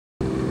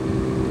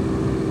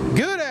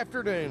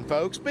afternoon,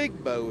 folks.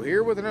 Big Bo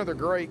here with another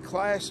great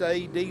Class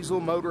A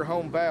diesel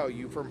motorhome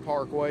value from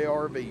Parkway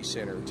RV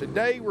Center.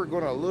 Today we're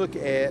going to look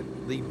at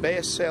the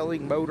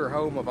best-selling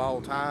motorhome of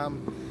all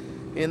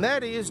time, and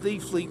that is the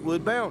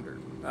Fleetwood Bounder.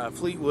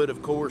 Fleetwood,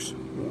 of course,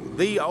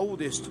 the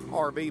oldest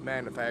RV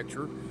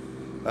manufacturer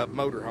of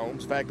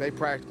motorhomes. In fact, they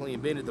practically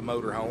invented the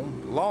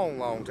motorhome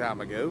long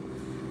time ago.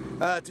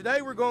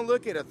 Today we're going to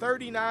look at a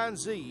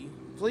 39Z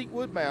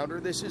Fleetwood Bounder.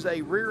 This is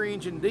a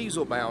rear-engine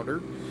diesel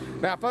Bounder.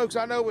 Now, folks,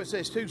 I know it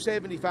says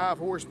 275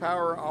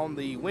 horsepower on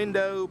the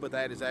window, but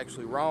that is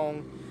actually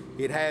wrong.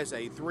 It has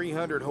a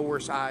 300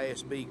 horse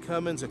ISB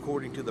Cummins,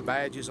 according to the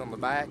badges on the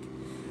back.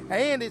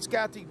 And it's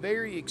got the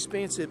very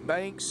expensive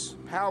Banks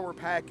power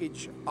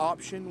package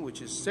option,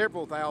 which is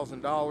several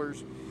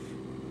 $1,000s.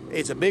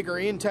 It's a bigger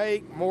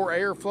intake, more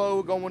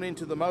airflow going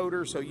into the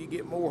motor, so you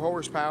get more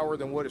horsepower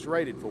than what it's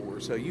rated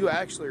for. So you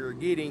actually are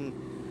getting,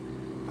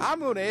 I'm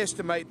going to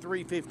estimate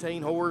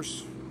 315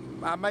 horse.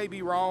 I may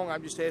be wrong,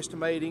 I'm just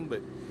estimating,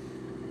 but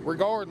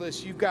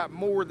regardless, you've got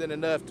more than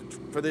enough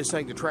for this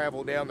thing to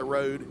travel down the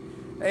road.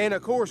 And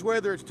of course,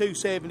 whether it's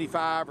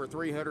 275 or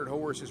 300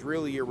 horse is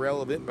really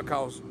irrelevant,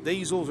 because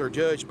diesels are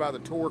judged by the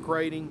torque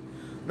rating,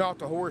 not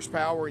the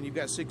horsepower, and you've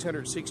got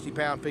 660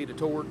 pound-feet of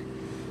torque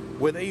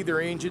with either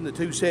engine, the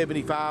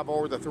 275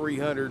 or the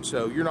 300,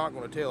 so you're not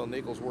going to tell a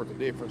nickel's worth of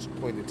difference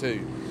between the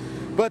two.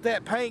 But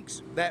that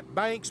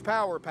Banks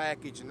power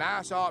package,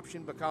 nice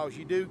option, because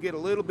you do get a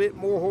little bit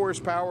more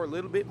horsepower, a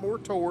little bit more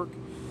torque,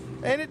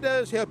 and it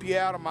does help you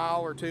out a mile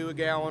or two a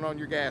gallon on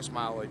your gas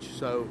mileage.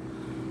 So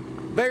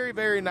very,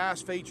 very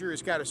nice feature.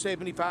 It's got a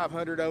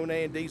 7500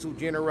 Onan diesel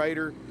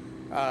generator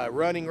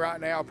running right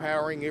now,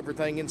 powering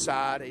everything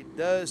inside. It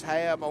does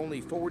have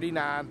only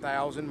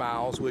 49,000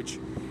 miles, which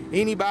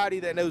anybody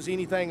that knows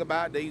anything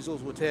about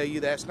diesels will tell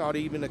you that's not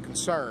even a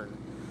concern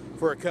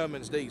for a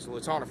Cummins diesel.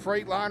 It's on a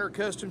Freightliner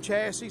custom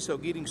chassis, so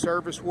getting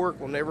service work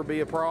will never be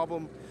a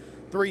problem.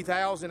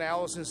 3000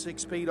 Allison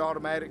 6-speed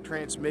automatic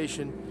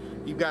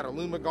transmission. You've got a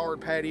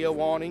Lumiguard patio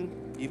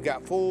awning. You've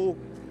got full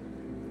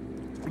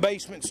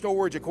basement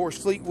storage. Of course,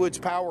 Fleetwood's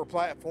power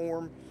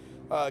platform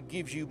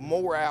gives you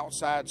more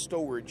outside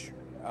storage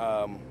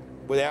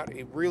without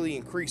it really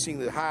increasing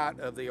the height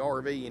of the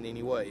RV in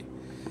any way.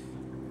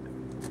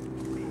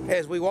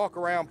 As we walk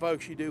around,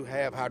 folks, you do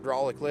have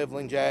hydraulic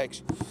leveling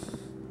jacks.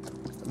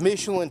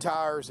 Michelin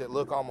tires that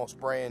look almost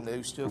brand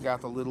new, still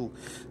got the little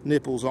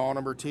nipples on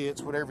them, or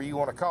tits, whatever you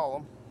want to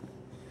call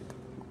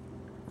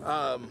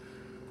them.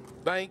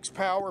 Banks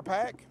power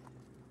pack,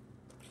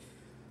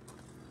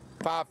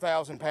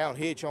 5,000 pound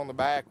hitch on the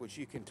back, which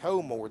you can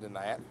tow more than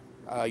that.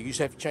 You just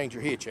have to change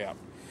your hitch out.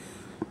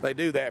 They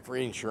do that for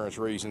insurance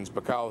reasons,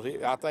 because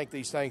I think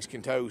these things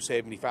can tow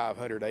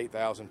 7,500,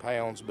 8,000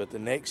 pounds, but the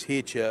next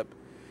hitch up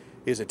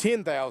is a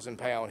 10,000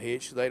 pound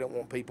hitch, so they don't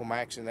want people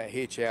maxing that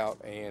hitch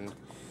out and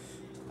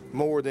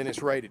more than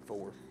it's rated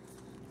for.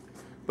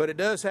 But it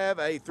does have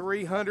a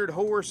 300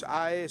 horse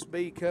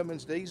ISB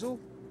Cummins diesel,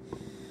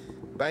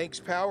 Banks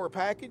power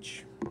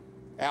package,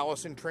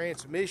 Allison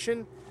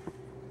Transmission.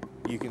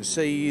 You can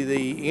see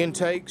the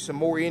intake, some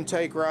more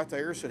intake right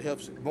there, so it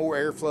helps more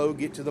airflow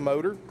get to the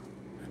motor.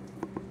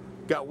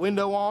 Got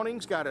window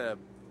awnings, got a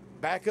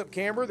backup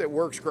camera that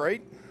works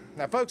great.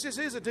 Now, folks, this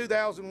is a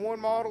 2001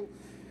 model.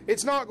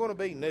 It's not going to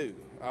be new.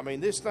 I mean,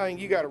 this thing,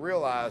 you got to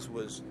realize,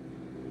 was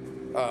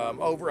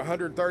over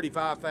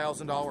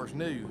 $135,000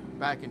 new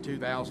back in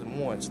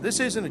 2001. So this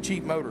isn't a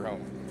cheap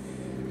motorhome,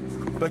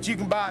 but you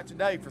can buy it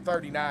today for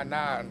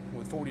 $39,900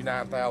 with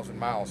 49,000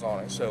 miles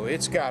on it. So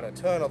it's got a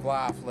ton of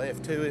life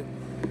left to it,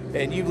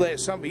 and you've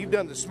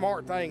done the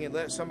smart thing and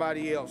let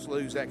somebody else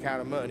lose that kind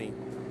of money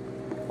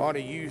on a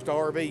used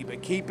RV.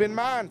 But keep in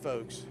mind,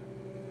 folks,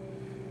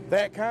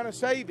 that kind of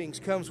savings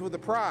comes with a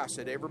price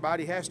that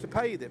everybody has to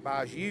pay that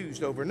buys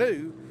used over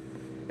new.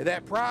 And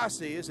that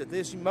price is that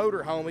this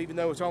motorhome, even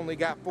though it's only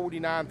got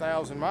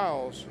 49,000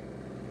 miles,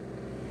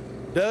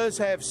 does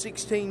have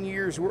 16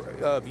 years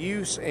of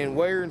use and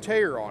wear and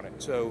tear on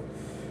it. So,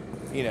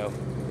 you know,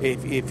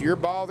 if you're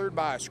bothered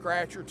by a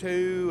scratch or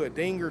two, a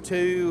ding or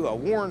two, a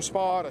worn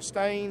spot, a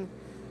stain,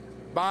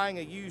 buying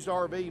a used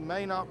RV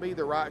may not be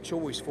the right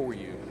choice for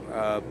you.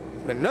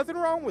 But nothing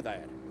wrong with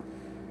that.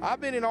 I've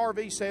been in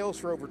RV sales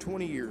for over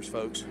 20 years,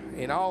 folks,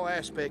 in all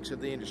aspects of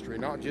the industry,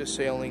 not just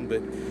selling,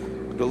 but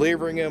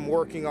delivering them,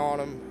 working on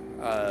them,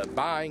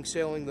 buying,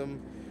 selling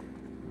them,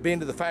 been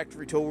to the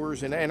factory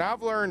tours, and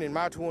I've learned in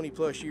my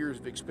 20+ years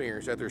of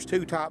experience that there's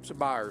two types of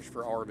buyers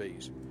for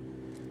RVs.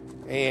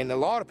 And a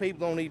lot of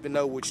people don't even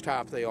know which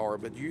type they are,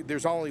 but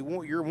there's only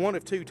one, you're one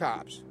of two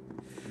types.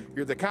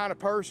 You're the kind of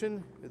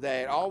person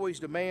that always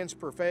demands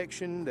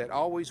perfection, that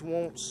always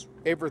wants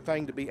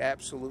everything to be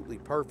absolutely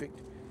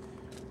perfect.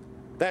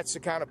 That's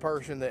the kind of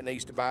person that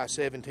needs to buy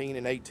 17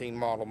 and 18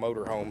 model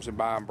motorhomes and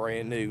buy them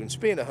brand new and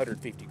spend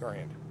 150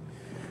 grand.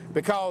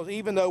 Because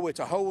even though it's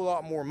a whole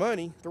lot more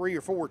money, 3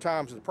 or 4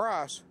 times the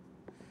price,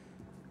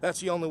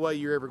 that's the only way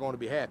you're ever going to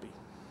be happy.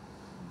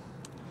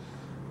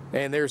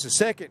 And there's a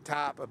second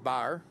type of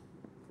buyer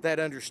that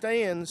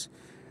understands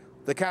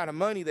the kind of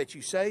money that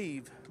you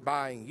save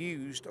buying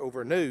used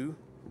over new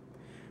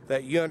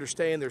that you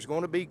understand there's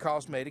going to be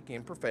cosmetic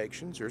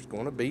imperfections. There's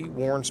going to be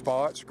worn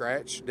spots,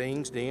 scratch,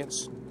 dings,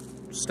 dents,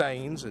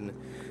 stains, and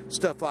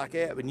stuff like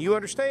that. And you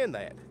understand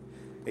that.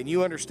 And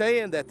you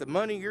understand that the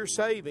money you're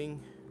saving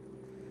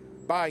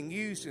buying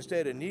used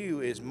instead of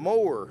new is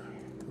more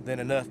than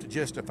enough to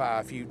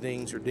justify a few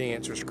dings or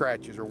dents or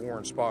scratches or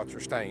worn spots or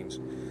stains.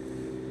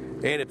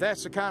 And if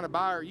that's the kind of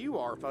buyer you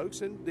are, folks,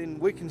 then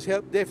we can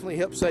definitely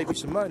help save you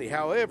some money.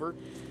 However,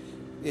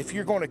 if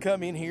you're going to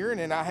come in here, and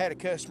then I had a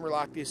customer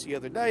like this the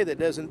other day that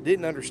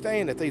didn't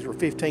understand that these were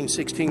 15,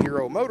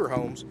 16-year-old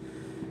motorhomes.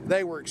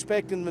 They were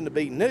expecting them to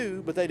be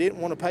new, but they didn't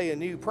want to pay a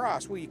new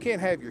price. Well, you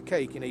can't have your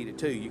cake and eat it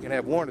too. You can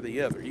have one or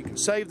the other. You can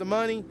save the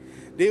money,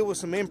 deal with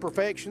some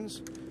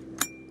imperfections,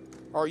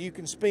 or you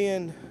can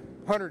spend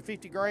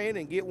 150 grand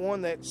and get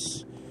one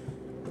that's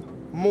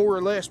more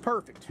or less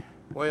perfect.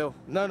 Well,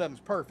 none of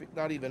them's perfect,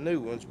 not even new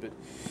ones, but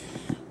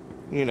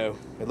you know,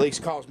 at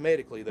least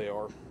cosmetically they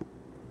are.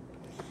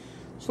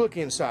 Let's look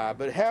inside.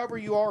 But however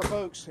you are,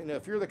 folks, you know,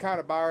 if you're the kind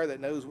of buyer that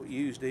knows what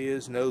used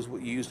is, knows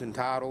what used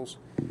entitles,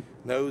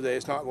 know that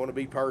it's not going to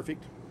be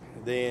perfect,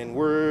 then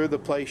we're the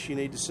place you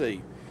need to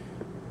see.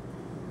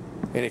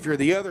 And if you're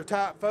the other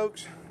type,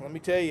 folks, let me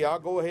tell you, I'll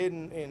go ahead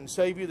and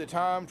save you the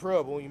time,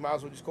 trouble. You might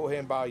as well just go ahead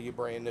and buy you a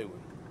brand new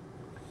one.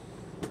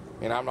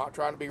 And I'm not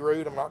trying to be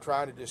rude. I'm not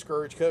trying to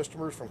discourage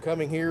customers from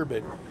coming here,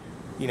 but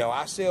you know,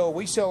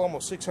 we sell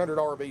almost 600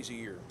 RVs a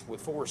year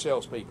with 4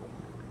 salespeople.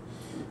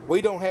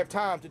 We don't have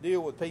time to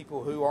deal with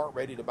people who aren't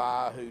ready to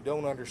buy, who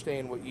don't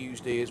understand what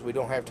used is. We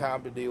don't have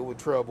time to deal with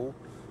trouble,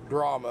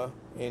 drama,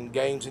 and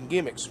games and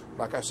gimmicks,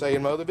 like I say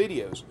in my other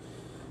videos.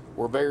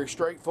 We're very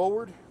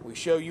straightforward. We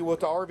show you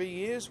what the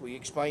RV is. We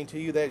explain to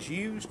you that's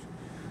used.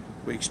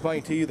 We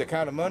explain to you the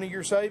kind of money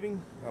you're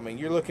saving. I mean,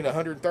 you're looking at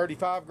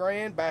 135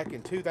 grand back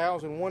in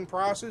 2001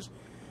 prices.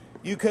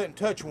 You couldn't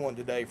touch one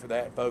today for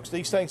that, folks.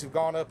 These things have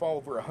gone up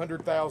over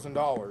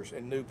 $100,000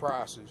 in new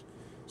prices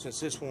since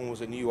this one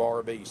was a new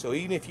RV. So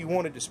even if you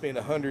wanted to spend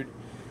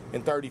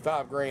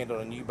 135 grand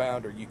on a new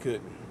Bounder, you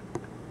couldn't,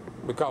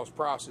 because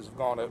prices have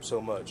gone up so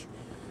much.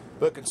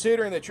 But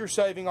considering that you're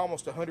saving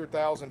almost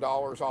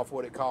 $100,000 off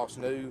what it costs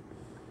new,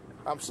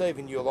 I'm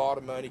saving you a lot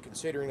of money.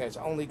 Considering that it's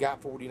only got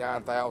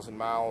 49,000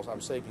 miles, I'm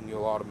saving you a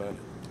lot of money.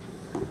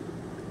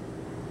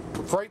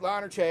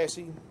 Freightliner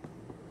chassis,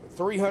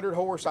 300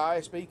 horse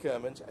ISB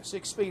Cummins,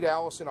 6-speed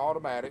Allison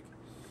automatic.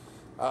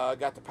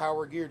 Got the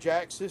power gear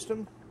jack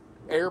system,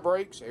 air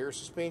brakes, air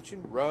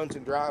suspension, runs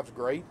and drives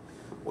great.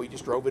 We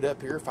just drove it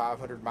up here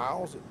 500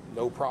 miles,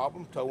 no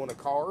problem towing a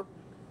car.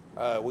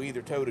 We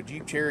either towed a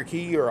Jeep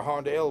Cherokee or a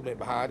Honda Element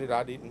behind it.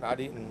 I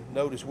didn't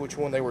notice which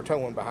one they were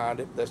towing behind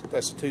it.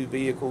 That's the 2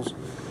 vehicles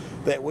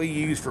that we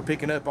use for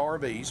picking up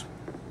RVs,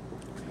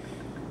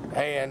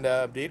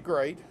 and did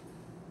great.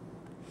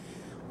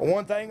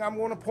 One thing I'm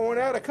going to point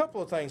out, a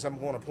couple of things I'm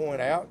going to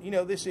point out. You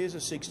know, this is a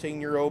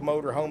 16-year-old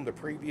motorhome. The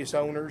previous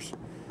owners,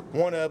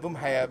 one of them,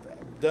 have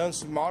done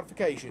some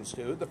modifications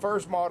to it. The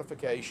first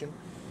modification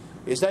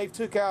is they've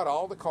took out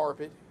all the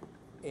carpet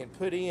and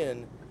put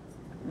in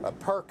a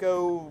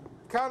Perco,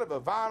 kind of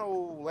a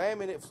vinyl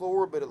laminate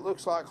floor, but it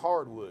looks like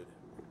hardwood.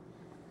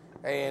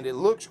 And it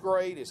looks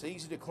great. It's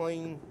easy to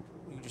clean.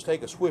 You just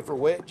take a Swiffer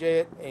wet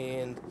jet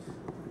and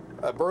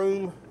a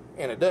broom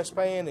and a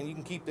dustpan, and you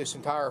can keep this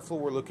entire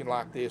floor looking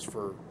like this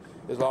for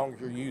as long as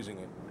you're using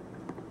it.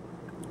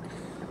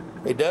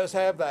 It does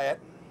have that.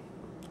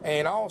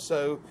 And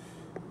also,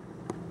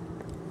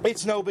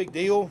 it's no big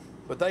deal,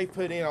 but they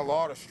put in a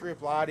lot of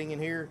strip lighting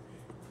in here,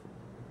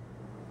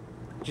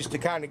 just to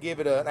kind of give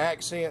it an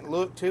accent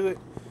look to it.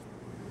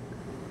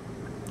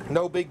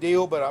 No big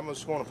deal, but I'm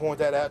just going to point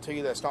that out to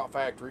you. That's not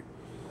factory.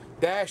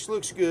 Dash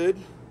looks good.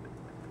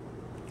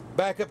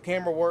 Backup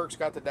camera works.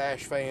 Got the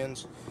dash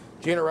fans.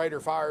 Generator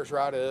fires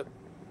right up.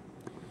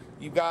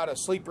 You've got a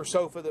sleeper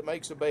sofa that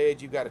makes a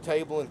bed. You've got a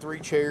table and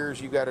 3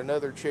 chairs. You've got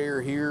another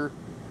chair here.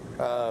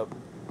 A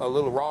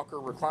little rocker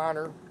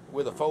recliner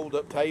with a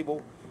fold-up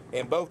table.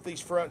 And both these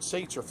front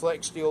seats are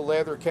flex steel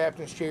leather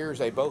captain's chairs.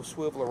 They both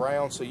swivel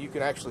around, so you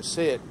can actually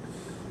sit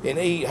and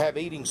eat, have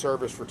eating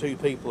service for 2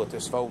 people at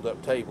this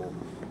fold-up table,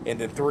 and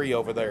then 3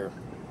 over there.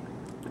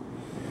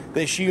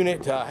 This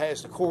unit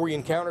has the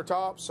Corian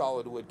countertops,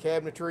 solid wood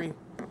cabinetry.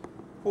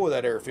 Boy,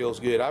 that air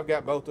feels good. I've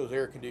got both those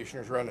air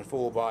conditioners running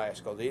full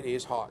blast because it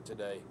is hot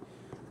today.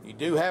 You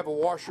do have a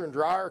washer and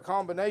dryer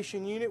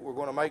combination unit. We're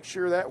going to make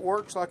sure that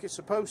works like it's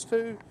supposed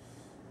to.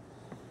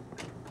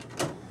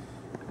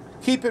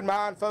 Keep in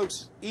mind,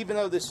 folks, even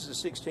though this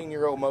is a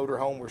 16-year-old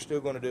motorhome, we're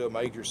still going to do a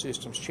major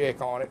systems check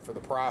on it for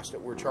the price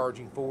that we're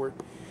charging for it.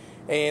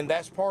 And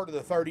that's part of the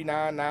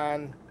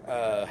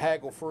 $39.9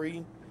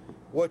 haggle-free.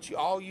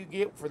 All you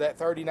get for that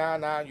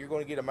 $39.9, you're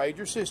going to get a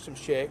major systems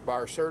check by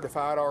our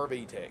certified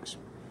RV techs.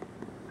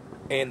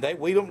 And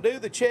we don't do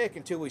the check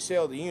until we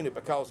sell the unit,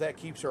 because that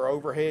keeps our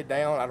overhead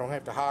down. I don't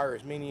have to hire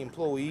as many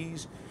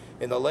employees.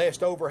 And the less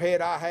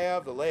overhead I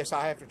have, the less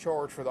I have to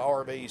charge for the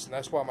RVs. And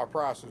that's why my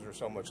prices are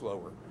so much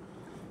lower.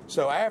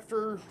 So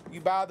after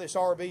you buy this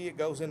RV, it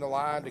goes in the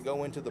line to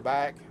go into the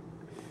back.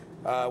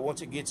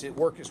 Once it gets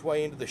work its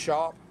way into the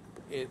shop,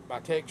 My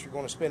techs are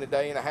going to spend a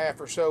day and a half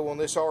or so on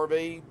this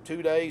RV,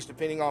 2 days,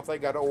 depending on if they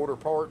got to order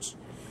parts.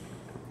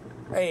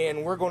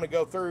 And we're going to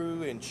go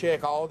through and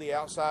check all the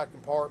outside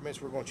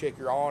compartments. We're going to check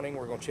your awning.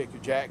 We're going to check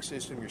your jack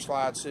system, your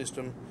slide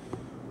system.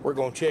 We're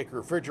going to check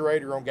your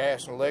refrigerator on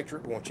gas and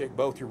electric. We're going to check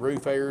both your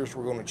roof airs.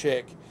 We're going to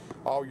check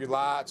all your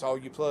lights, all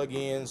your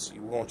plug-ins.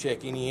 We're going to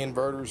check any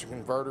inverters or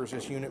converters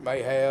this unit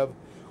may have.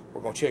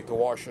 We're going to check the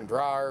washer and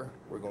dryer.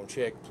 We're going to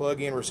check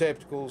plug-in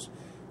receptacles,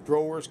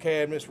 drawers,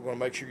 cabinets. We're going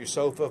to make sure your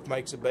sofa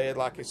makes a bed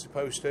like it's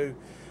supposed to. In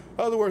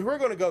other words, we're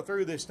going to go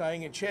through this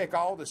thing and check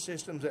all the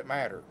systems that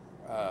matter.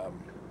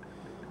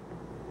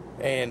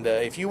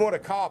 If you want a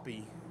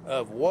copy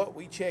of what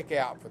we check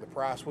out for the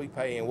price we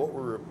pay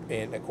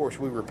and of course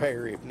we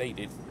repair if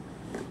needed.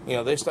 You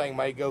know, this thing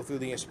may go through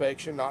the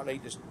inspection, not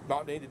need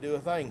to do a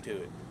thing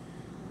to it.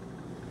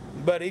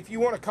 But if you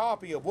want a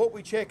copy of what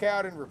we check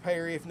out and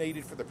repair if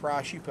needed for the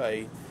price you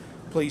pay,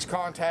 please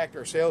contact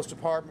our sales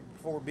department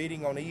before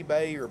bidding on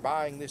eBay or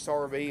buying this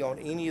RV on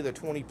any of the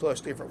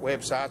 20+ different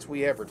websites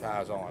we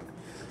advertise on.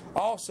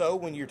 Also,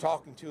 when you're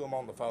talking to them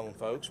on the phone,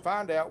 folks,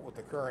 find out what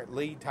the current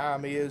lead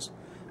time is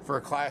for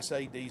a Class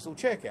A diesel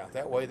checkout.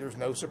 That way there's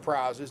no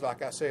surprises.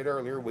 Like I said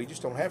earlier, we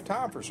just don't have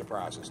time for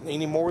surprises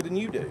any more than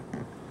you do.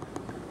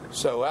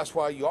 So that's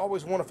why you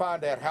always want to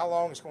find out how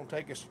long it's going to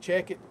take us to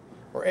check it,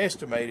 or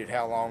estimated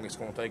how long it's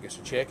going to take us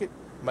to check it.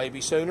 Maybe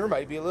sooner,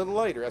 maybe a little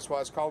later. That's why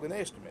it's called an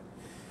estimate.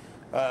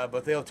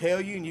 But they'll tell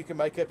you, and you can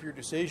make up your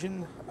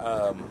decision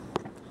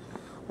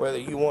whether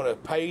you want to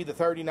pay the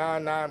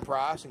 $39.9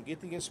 price and get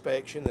the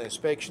inspection. The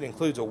inspection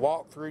includes a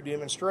walkthrough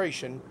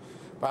demonstration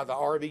by the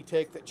RV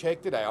tech that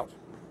checked it out.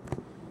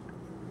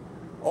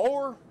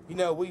 Or, you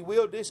know, we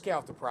will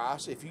discount the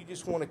price if you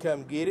just want to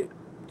come get it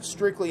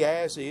strictly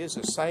as is,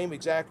 the same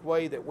exact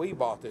way that we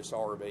bought this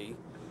RV.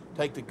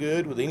 Take the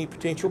good with any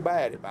potential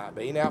bad it might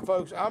be. Now,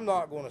 folks, I'm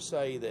not going to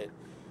say that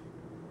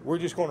we're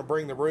just going to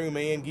bring the room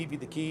in, give you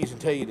the keys, and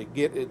tell you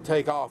to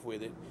take off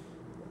with it.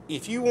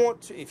 If you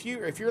want to, if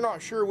you're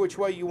not sure which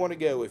way you want to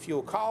go, if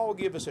you'll call,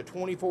 give us a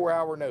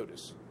 24-hour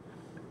notice,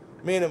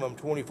 minimum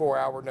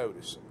 24-hour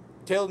notice.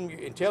 Tell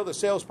the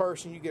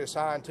salesperson you get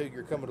assigned to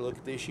you're coming to look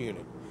at this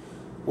unit.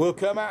 We'll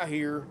come out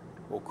here,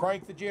 we'll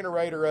crank the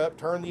generator up,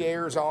 turn the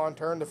airs on,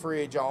 turn the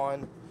fridge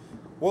on.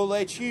 We'll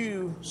let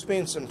you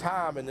spend some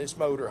time in this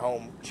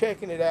motorhome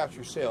checking it out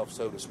yourself,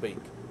 so to speak.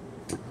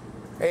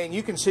 And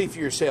you can see for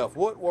yourself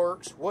what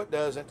works, what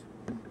doesn't,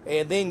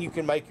 and then you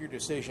can make your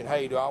decision.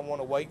 Hey, do I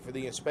want to wait for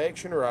the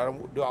inspection, or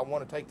do I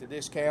want to take the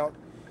discount?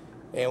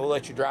 And we'll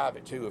let you drive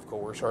it too, of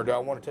course. Or do I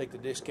want to take the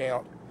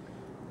discount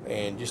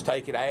and just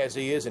take it as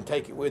is and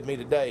take it with me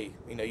today?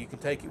 You know, you can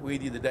take it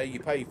with you the day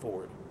you pay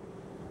for it.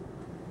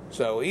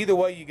 So either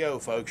way you go,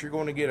 folks, you're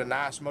going to get a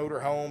nice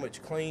motorhome. It's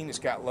clean. It's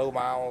got low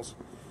miles.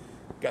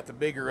 Got the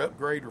bigger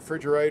upgrade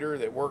refrigerator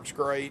that works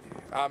great.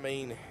 I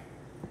mean,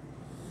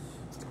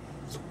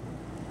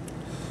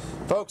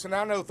 folks, and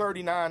I know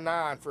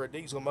 $39.9 for a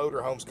diesel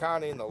motorhome is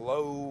kind of in the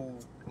low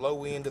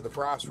end of the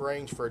price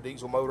range for a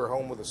diesel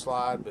motorhome with a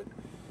slide, but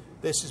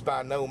this is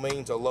by no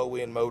means a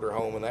low-end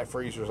motorhome, and that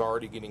freezer's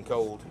already getting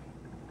cold.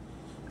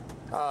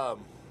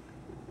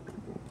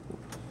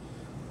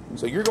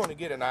 So you're going to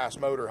get a nice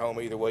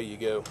motorhome either way you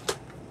go.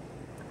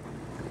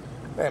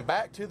 And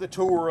back to the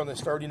tour on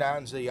this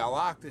 39Z. I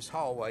like this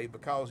hallway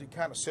because it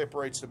kind of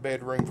separates the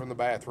bedroom from the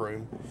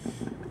bathroom.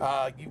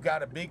 You've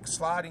got a big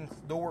sliding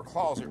door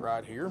closet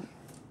right here.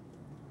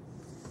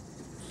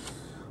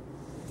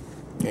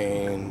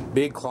 And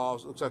big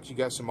closet. Looks like you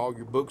got all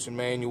your books and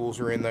manuals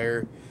are in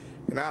there.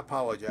 And I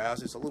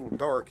apologize, it's a little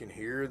dark in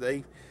here.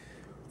 One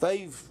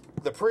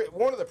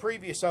of the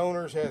previous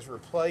owners has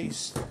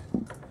replaced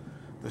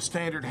the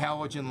standard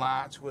halogen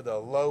lights with a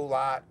low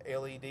light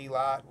LED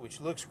light, which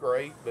looks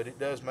great, but it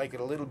does make it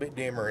a little bit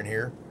dimmer in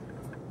here.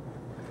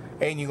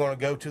 And you're going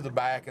to go to the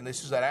back, and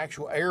this is an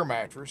actual air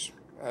mattress.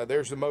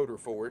 There's the motor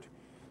for it.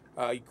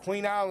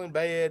 Queen Island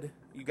bed.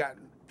 You got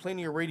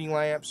plenty of reading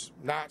lamps,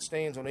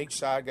 nightstands on each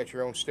side. Got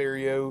your own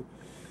stereo.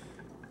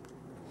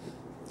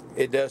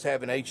 It does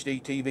have an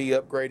HD TV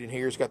upgrade in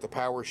here. It's got the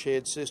power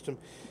shed system.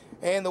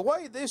 And the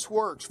way this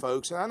works,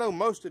 folks, and I know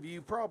most of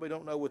you probably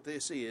don't know what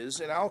this is,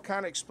 and I'll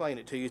kind of explain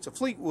it to you. It's a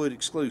Fleetwood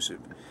exclusive.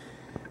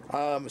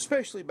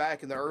 Especially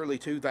back in the early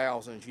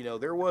 2000s, you know,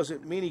 there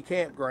wasn't many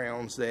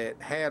campgrounds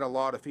that had a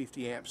lot of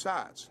 50 amp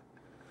sites.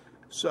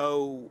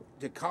 So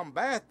to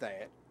combat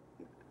that,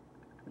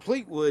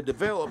 Fleetwood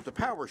developed a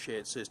power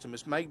shed system.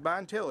 It's made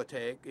by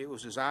Intelitech. It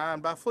was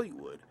designed by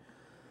Fleetwood.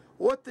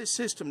 What this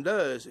system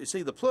does is,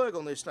 see, the plug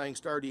on this thing's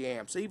 30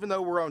 amps. Even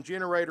though we're on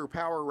generator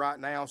power right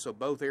now, so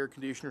both air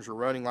conditioners are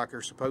running like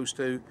they're supposed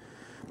to.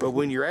 But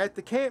when you're at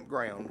the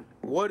campground,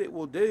 what it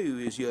will do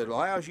is it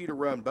allows you to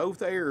run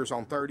both airs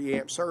on 30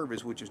 amp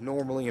service, which is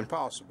normally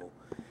impossible.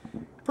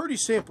 Pretty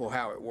simple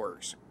how it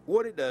works.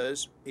 What it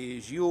does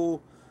is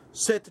you'll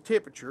set the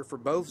temperature for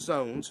both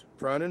zones,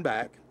 front and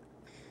back,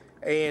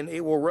 and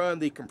it will run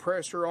the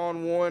compressor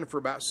on one for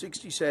about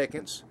 60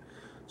 seconds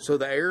so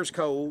the air's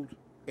cold,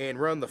 and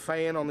run the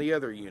fan on the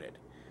other unit,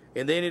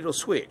 and then it'll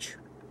switch.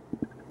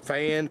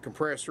 fan,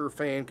 compressor,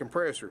 fan,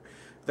 compressor.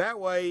 That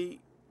way,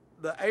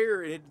 the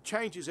air, it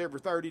changes every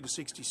 30 to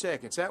 60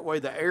 seconds. That way,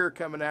 the air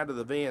coming out of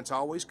the vent's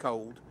always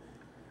cold,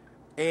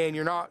 and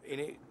you're not,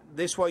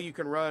 this way you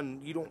can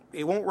run,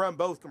 it won't run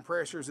both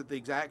compressors at the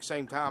exact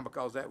same time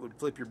because that would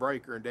flip your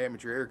breaker and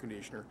damage your air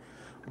conditioner.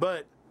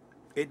 But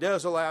it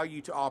does allow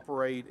you to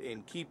operate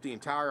and keep the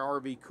entire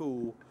RV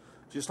cool,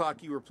 just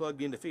like you were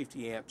plugged into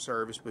 50 amp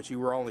service, but you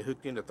were only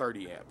hooked into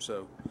 30 amp.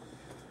 So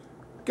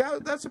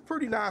that's a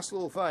pretty nice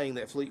little thing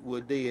that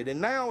Fleetwood did.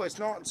 And now it's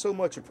not so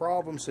much a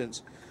problem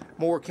since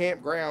more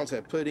campgrounds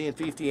have put in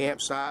 50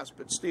 amp sites,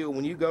 but still,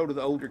 when you go to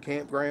the older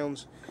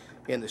campgrounds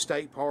in the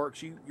state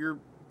parks, you're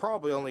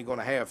probably only going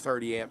to have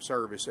 30 amp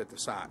service at the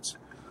sites,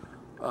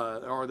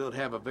 or they'll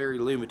have a very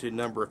limited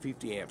number of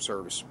 50 amp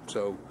service.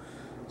 So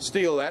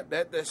still,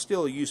 that's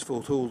still a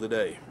useful tool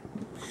today.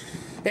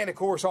 And of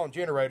course, on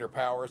generator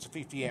power, it's a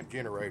 50 amp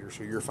generator,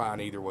 so you're fine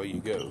either way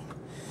you go.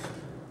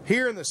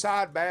 Here in the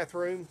side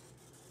bathroom,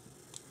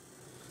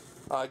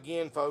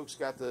 again, folks,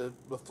 got the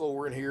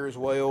floor in here as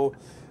well.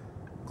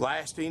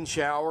 Glassed-in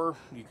shower.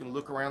 You can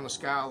look around the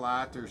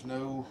skylight. There's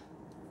no,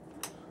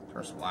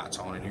 turn some lights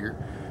on in here.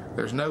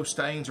 There's no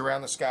stains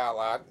around the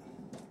skylight.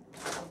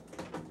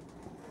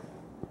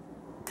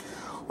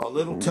 A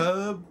little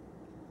tub.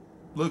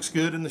 Looks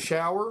good in the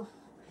shower.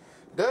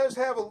 Does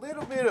have a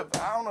little bit of,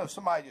 I don't know if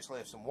somebody just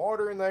left some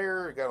water in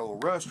there. It got a little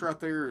rust right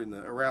there in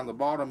around the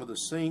bottom of the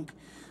sink.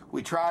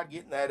 We tried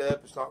getting that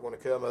up. It's not going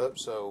to come up,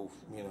 so,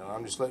 you know,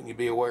 I'm just letting you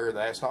be aware of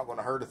that. It's not going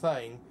to hurt a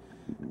thing,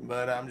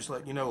 but I'm just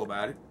letting you know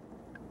about it.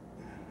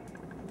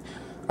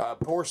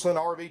 Porcelain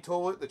RV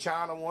toilet, the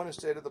China one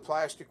instead of the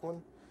plastic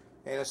one.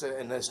 And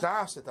it's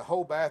nice that the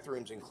whole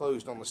bathroom's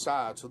enclosed on the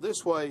side. So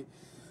this way,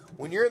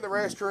 when you're in the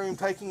restroom,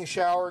 taking a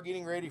shower,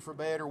 getting ready for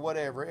bed or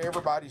whatever,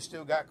 everybody's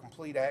still got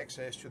complete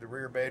access to the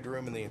rear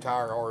bedroom and the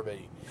entire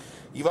RV.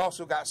 You've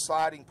also got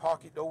sliding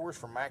pocket doors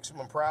for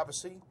maximum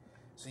privacy,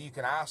 so you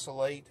can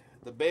isolate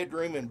the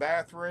bedroom and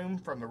bathroom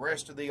from the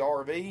rest of the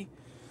RV.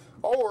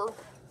 Or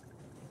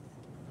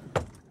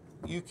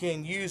you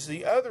can use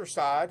the other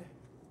side,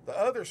 the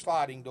other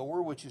sliding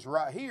door, which is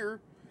right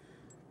here,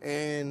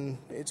 and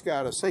it's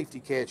got a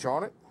safety catch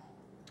on it.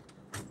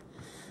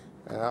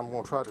 And I'm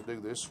going to try to do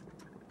this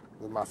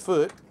with my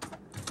foot.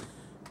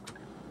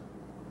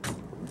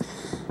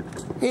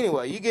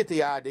 Anyway, you get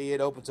the idea.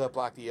 It opens up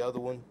like the other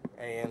one,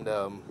 and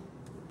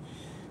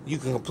you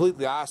can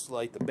completely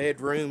isolate the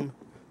bedroom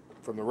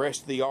from the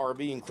rest of the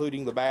RV,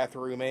 including the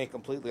bathroom, and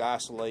completely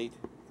isolate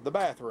the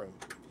bathroom.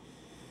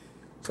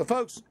 So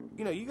folks,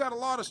 you know, you got a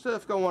lot of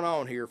stuff going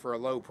on here for a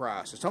low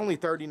price. It's only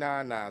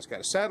 $39.9. It's got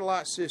a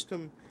satellite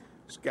system,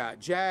 it's got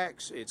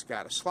jacks, it's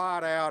got a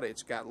slide out,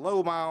 it's got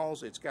low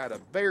miles, it's got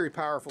a very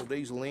powerful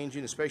diesel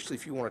engine, especially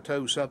if you want to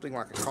tow something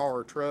like a car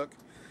or truck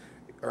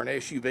or an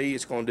SUV.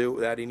 It's going to do it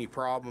without any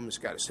problem. It's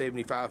got a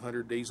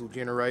 7,500 diesel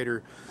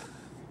generator.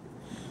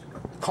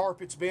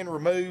 Carpet's been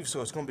removed,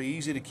 so it's going to be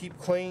easy to keep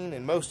clean,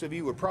 and most of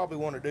you would probably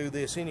want to do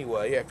this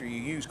anyway after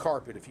you use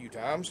carpet a few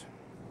times.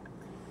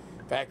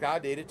 In fact, I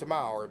did it to my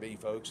RV,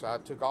 folks. I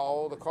took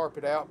all the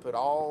carpet out, put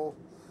all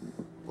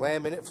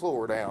laminate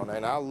floor down,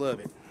 and I love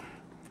it.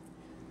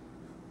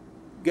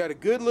 Got a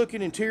good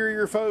looking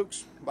interior,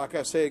 folks. Like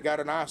I said, got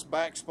a nice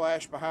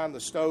backsplash behind the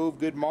stove,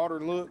 good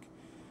modern look.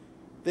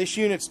 This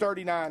unit's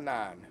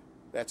 $39.9.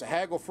 That's a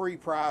haggle-free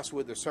price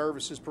with the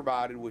services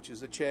provided, which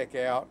is the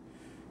checkout.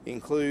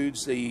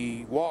 Includes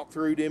the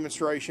walkthrough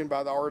demonstration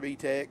by the RV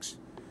techs.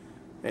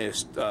 And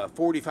it's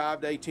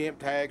 45-day temp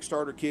tag,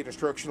 starter kit,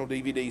 instructional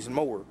DVDs, and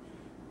more.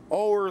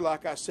 Or,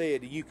 like I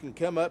said, you can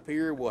come up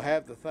here. We'll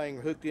have the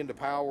thing hooked into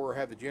power, or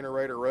have the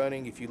generator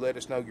running if you let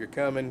us know you're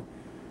coming.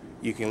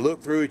 You can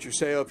look through it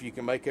yourself. You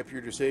can make up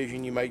your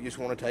decision. You may just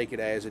want to take it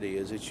as it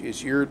is.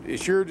 It's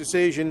your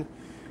decision,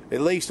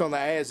 at least on the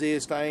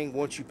as-is thing.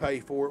 Once you pay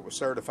for it with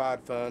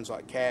certified funds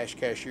like cash,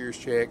 cashier's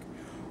check,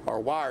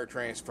 or wire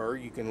transfer,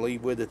 you can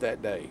leave with it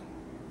that day.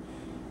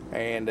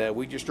 And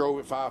we just drove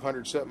it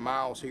 500-something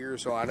miles here,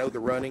 so I know the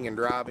running and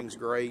driving's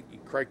great. You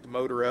crank the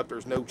motor up.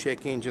 There's no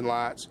check engine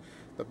lights.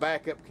 The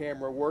backup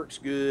camera works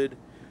good.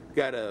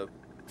 Got a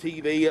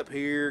TV up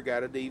here.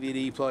 Got a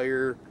DVD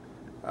player.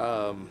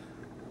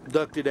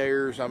 Ducted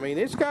airs. I mean,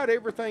 it's got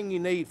everything you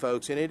need,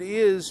 folks, and it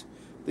is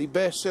the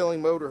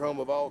best-selling motorhome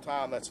of all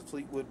time. That's a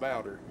Fleetwood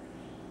Bounder,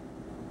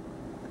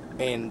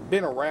 and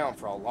been around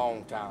for a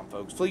long time,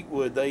 folks.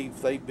 Fleetwood,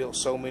 they've built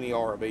so many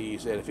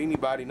RVs that if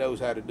anybody knows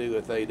how to do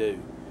it, they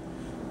do.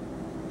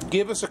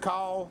 Give us a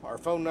call. Our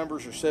phone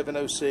numbers are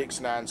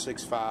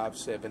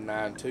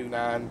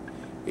 706-965-7929.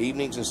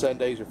 Evenings and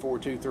Sundays are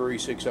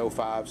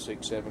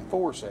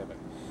 423-605-6747.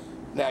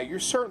 Now, you're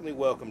certainly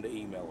welcome to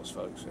email us,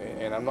 folks,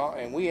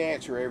 and we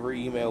answer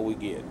every email we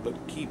get.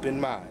 But keep in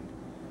mind,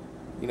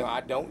 you know, I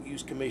don't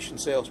use commission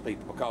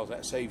salespeople because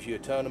that saves you a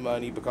ton of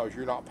money, because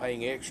you're not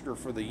paying extra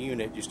for the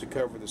unit just to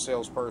cover the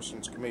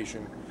salesperson's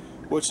commission.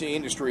 What's the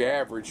industry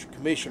average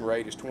commission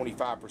rate is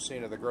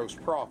 25% of the gross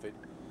profit.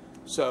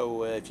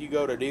 So if you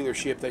go to a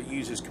dealership that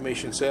uses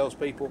commission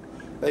salespeople,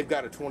 they've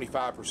got a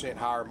 25%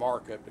 higher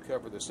markup to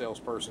cover the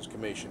salesperson's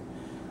commission.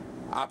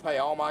 I pay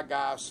all my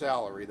guys'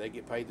 salary. They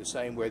get paid the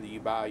same whether you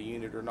buy a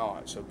unit or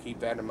not. So keep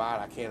that in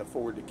mind. I can't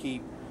afford to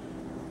keep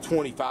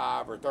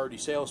 25 or 30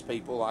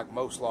 salespeople like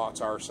most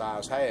lots our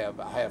size have.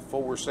 I have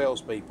 4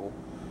 salespeople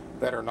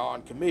that are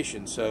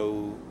non-commissioned.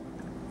 So,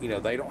 you know,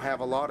 they don't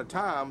have a lot of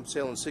time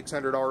selling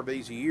 600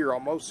 RVs a year,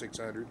 almost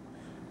 600.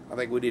 I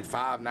think we did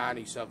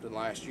 590 something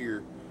last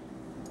year.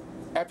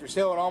 After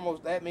selling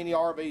almost that many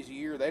RVs a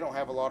year, they don't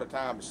have a lot of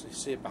time to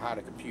sit behind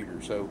a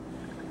computer. So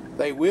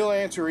they will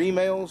answer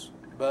emails,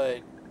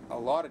 but a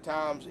lot of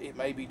times it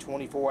may be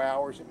 24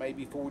 hours, it may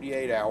be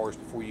 48 hours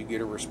before you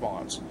get a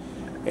response.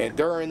 And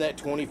during that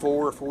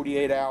 24 or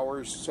 48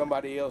 hours,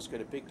 somebody else could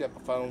have picked up a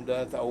phone,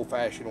 done it the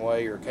old-fashioned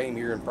way, or came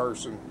here in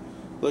person,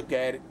 looked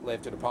at it,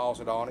 left a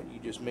deposit on it. You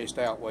just missed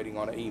out waiting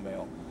on an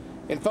email.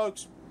 And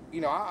folks,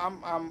 you know,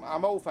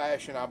 I'm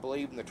old-fashioned. I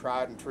believe in the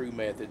tried and true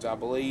methods. I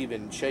believe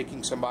in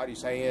shaking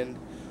somebody's hand,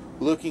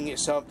 looking at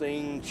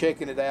something,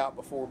 checking it out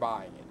before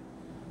buying it.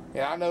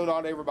 And I know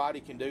not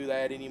everybody can do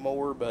that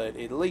anymore, but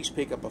at least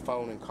pick up a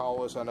phone and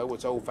call us. I know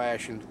it's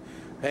old-fashioned.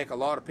 Heck, a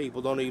lot of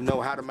people don't even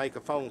know how to make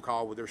a phone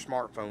call with their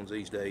smartphones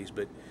these days.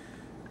 But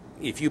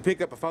if you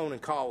pick up a phone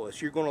and call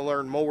us, you're going to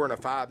learn more in a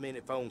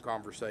 5-minute phone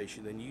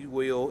conversation than you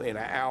will in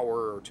an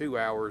hour or 2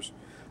 hours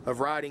of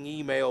writing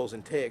emails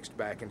and text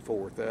back and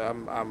forth.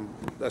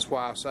 That's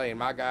why I'm saying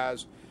my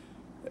guys,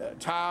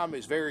 time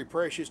is very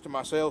precious to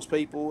my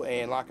salespeople,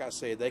 and like I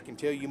said, they can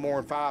tell you more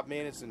in 5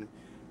 minutes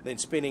than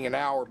spending an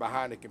hour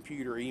behind a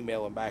computer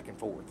emailing back and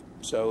forth.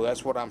 So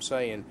that's what I'm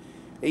saying.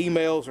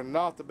 Emails are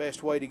not the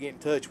best way to get in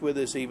touch with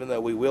us, even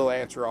though we will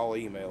answer all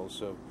emails.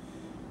 So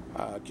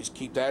just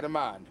keep that in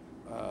mind.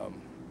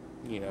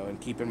 You know, and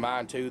keep in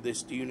mind too,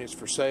 this unit's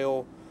for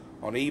sale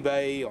on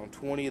eBay, on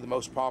 20 of the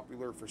most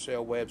popular for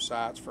sale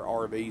websites for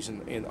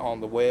RVs on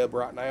the web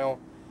right now.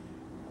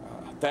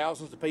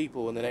 Thousands of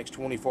people in the next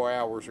 24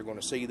 hours are going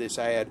to see this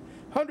ad.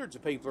 Hundreds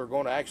of people are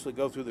going to actually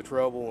go through the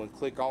trouble and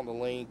click on the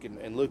link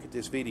and look at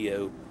this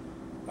video.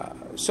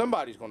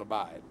 Somebody's going to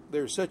buy it.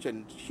 There's such a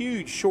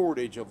huge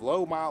shortage of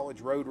low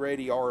mileage, road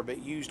ready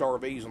used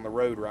RVs on the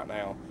road right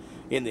now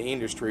in the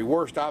industry.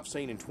 Worst I've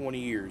seen in 20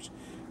 years.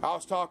 I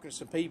was talking to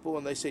some people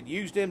and they said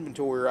used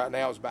inventory right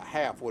now is about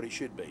half what it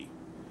should be.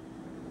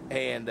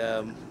 And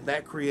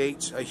that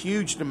creates a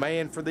huge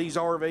demand for these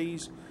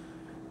RVs,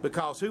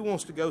 because who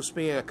wants to go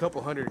spend a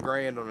couple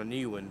 $100 on a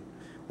new one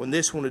when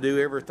this one will do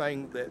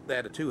everything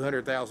that a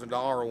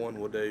 $200,000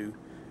 one will do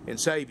and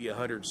save you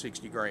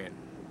 $160,000?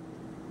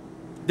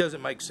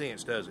 Doesn't make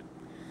sense, does it?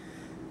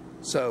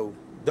 So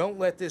don't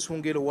let this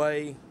one get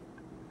away.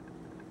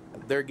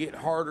 They're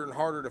getting harder and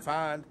harder to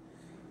find.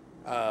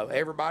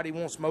 Everybody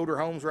wants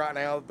motorhomes right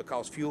now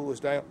because fuel is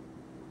down.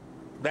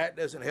 That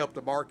doesn't help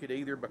the market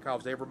either,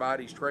 because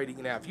everybody's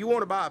trading. Now, if you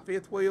want to buy a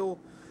fifth wheel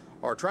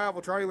or a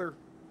travel trailer,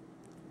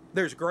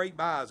 there's great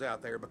buys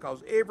out there,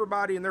 because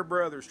everybody and their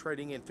brother's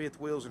trading in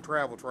fifth wheels and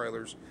travel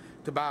trailers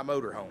to buy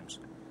motorhomes.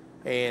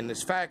 And in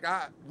fact,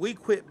 we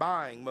quit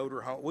buying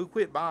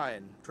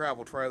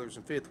travel trailers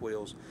and fifth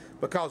wheels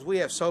because we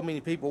have so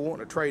many people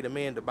wanting to trade them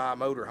in to buy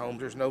motorhomes.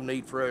 There's no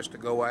need for us to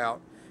go out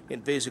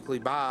and physically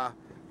buy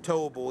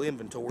towable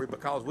inventory,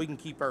 because we can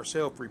keep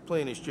ourselves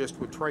replenished just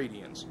with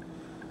trade-ins.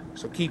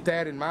 So keep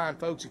that in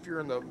mind, folks, if you're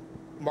in the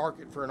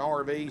market for an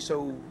RV.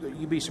 So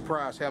you'd be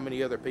surprised how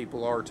many other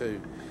people are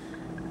too.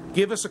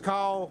 Give us a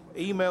call,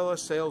 email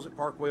us,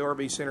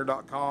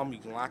 sales@parkwayrvcenter.com. You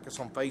can like us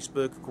on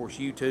Facebook, of course,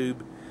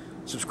 YouTube.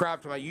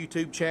 Subscribe to my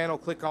YouTube channel.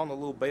 Click on the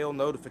little bell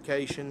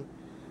notification.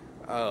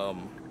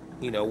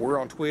 You know, we're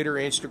on Twitter,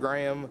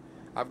 Instagram.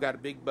 I've got a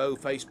Big Bow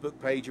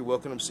Facebook page. You're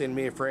welcome to send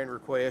me a friend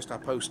request. I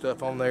post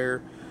stuff on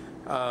there.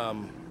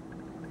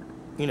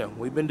 You know,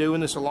 we've been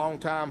doing this a long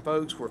time,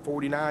 folks. We're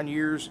 49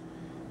 years,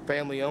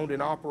 family owned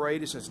and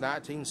operated since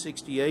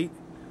 1968.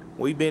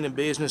 We've been in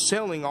business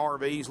selling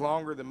RVs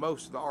longer than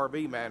most of the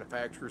RV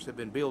manufacturers have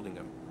been building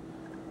them.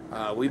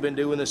 We've been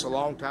doing this a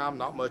long time.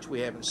 Not much we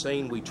haven't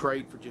seen. We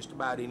trade for just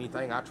about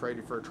anything. I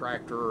traded for a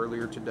tractor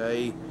earlier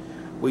today.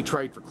 We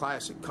trade for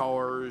classic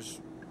cars,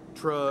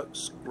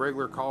 trucks,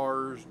 regular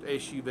cars,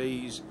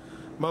 SUVs,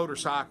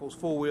 motorcycles,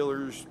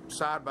 four-wheelers,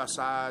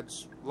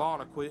 side-by-sides,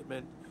 lawn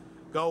equipment,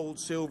 gold,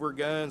 silver,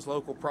 guns,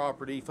 local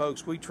property.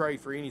 Folks, we trade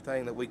for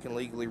anything that we can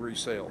legally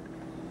resell.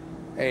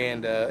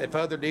 And if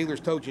other dealers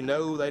told you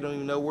no, they don't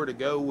even know where to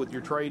go with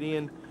your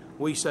trade-in,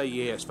 we say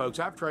yes, folks.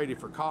 I've traded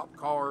for cop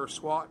cars,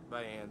 SWAT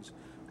vans,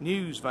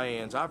 news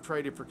vans. I've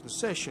traded for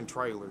concession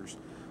trailers,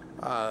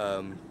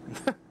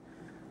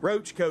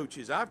 roach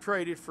coaches. I've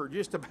traded for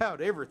just about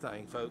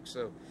everything, folks.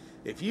 So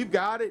if you've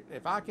got it,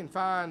 if I can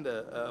find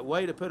a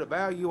way to put a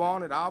value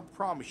on it, I'll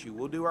promise you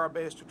we'll do our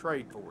best to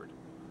trade for it.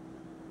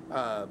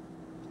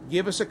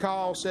 Give us a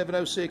call,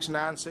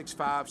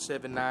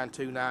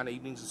 706-965-7929,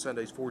 evenings and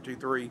Sundays,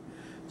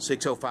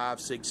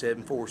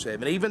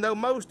 423-605-6747. Even though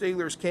most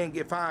dealers can't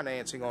get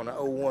financing on an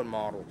 01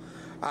 model,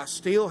 I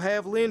still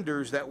have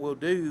lenders that will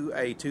do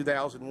a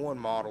 2001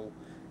 model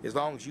as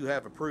long as you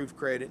have approved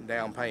credit and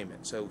down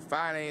payment. So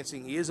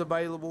financing is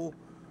available.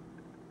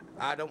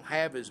 I don't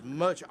have as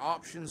much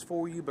options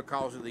for you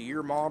because of the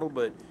year model,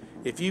 but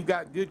if you've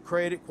got good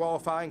credit,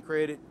 qualifying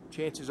credit,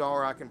 chances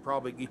are I can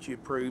probably get you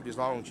approved as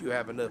long as you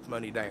have enough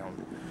money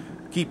down.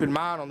 Keep in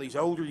mind, on these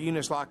older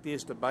units like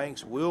this, the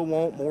banks will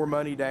want more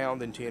money down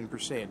than 10%.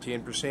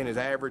 10% is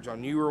average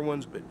on newer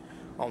ones, but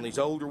on these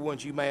older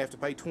ones, you may have to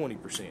pay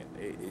 20%.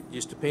 It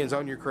just depends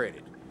on your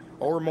credit,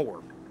 or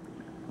more.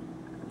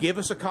 Give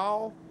us a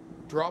call,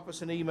 drop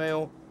us an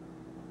email.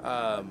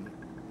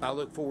 I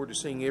look forward to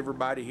seeing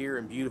everybody here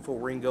in beautiful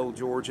Ringgold,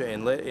 Georgia,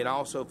 and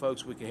also,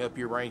 folks, we can help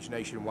you arrange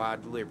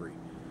nationwide delivery.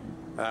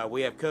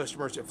 We have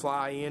customers that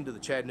fly into the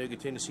Chattanooga,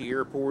 Tennessee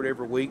airport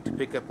every week to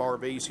pick up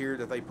RVs here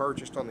that they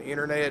purchased on the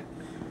internet.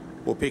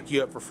 We'll pick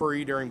you up for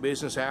free during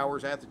business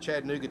hours at the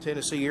Chattanooga,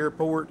 Tennessee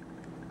airport.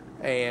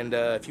 And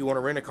if you want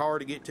to rent a car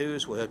to get to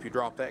us, we'll help you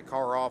drop that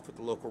car off at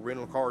the local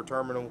rental car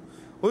terminal.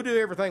 We'll do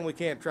everything we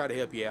can to try to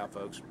help you out,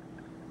 folks.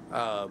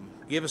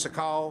 Give us a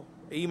call,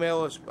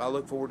 email us. I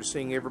look forward to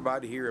seeing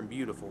everybody here in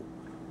beautiful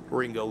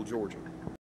Ringgold, Georgia.